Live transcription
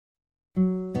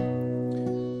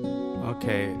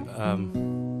Okay,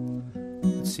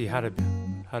 let's see how to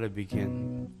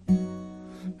begin.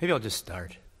 Maybe I'll just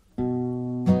start.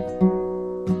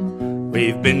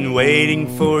 We've been waiting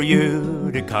for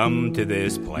you to come to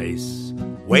this place.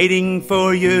 Waiting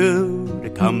for you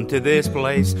to come to this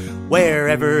place.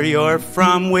 Wherever you're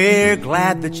from, we're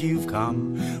glad that you've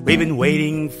come. We've been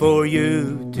waiting for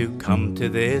you to come to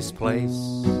this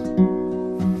place.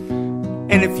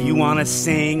 And if you want to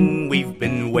sing, we've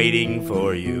been waiting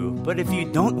for you. But if you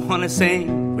don't want to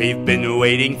sing, we've been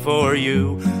waiting for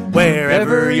you.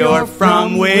 Wherever you're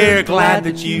from, we're glad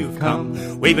that you've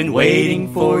come. We've been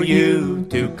waiting for you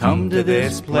to come to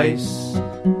this place.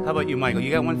 How about you, Michael?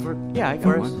 You got one for? Yeah, I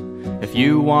got one. If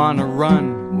you want to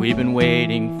run, we've been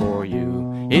waiting for you.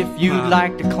 If you'd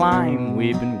like to climb,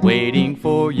 we've been waiting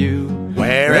for you.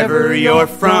 Wherever you're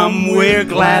from, we're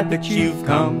glad that you've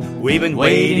come. We've been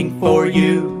waiting for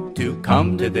you to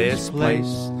come to this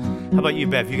place. How about you,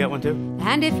 Bev? You got one too?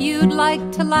 And if you'd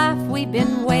like to laugh, we've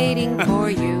been waiting for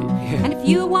you. And if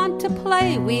you want to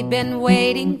play, we've been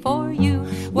waiting for you.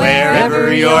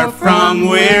 Wherever you're from,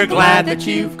 we're glad that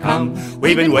you've come.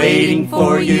 We've been waiting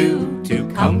for you to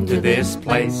come to this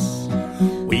place.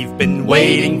 We've been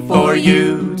waiting for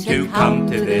you to come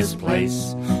to this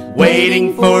place.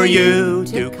 Waiting for you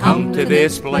to come to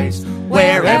this place.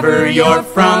 Wherever you're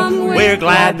from, we're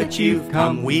glad that you've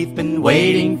come. We've been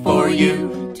waiting for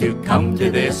you to come to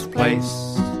this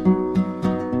place.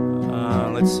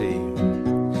 Let's see.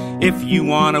 If you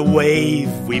want to wave,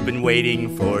 we've been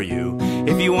waiting for you.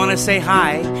 If you want to say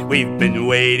hi, we've been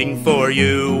waiting for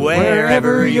you.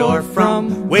 Wherever you're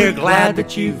from, we're glad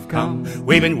that you've come.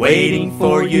 We've been waiting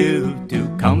for you to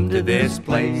come to this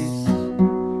place.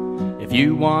 If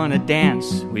you want to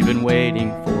dance, we've been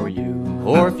waiting for you.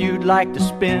 Or if you'd like to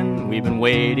spin, we've been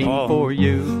waiting for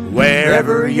you.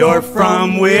 Wherever you're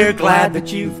from, we're glad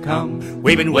that you've come.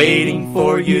 We've been waiting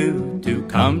for you to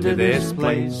come to this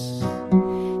place.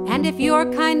 And if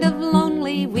you're kind of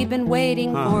lonely, we've been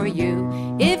waiting for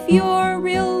you. If you're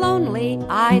real lonely,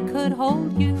 I could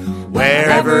hold you.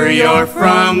 Wherever you're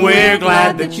from, we're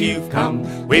glad that you've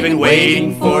come. We've been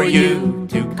waiting for you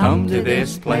to come to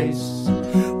this place.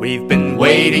 We've been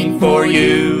waiting for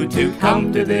you to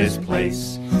come to this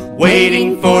place.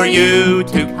 Waiting for you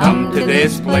to come to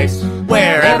this place.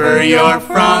 Wherever you're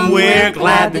from, we're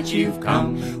glad that you've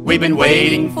come. We've been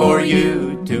waiting for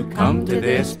you to come to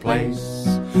this place.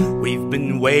 We've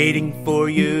been waiting for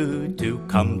you to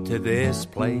come to this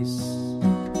place.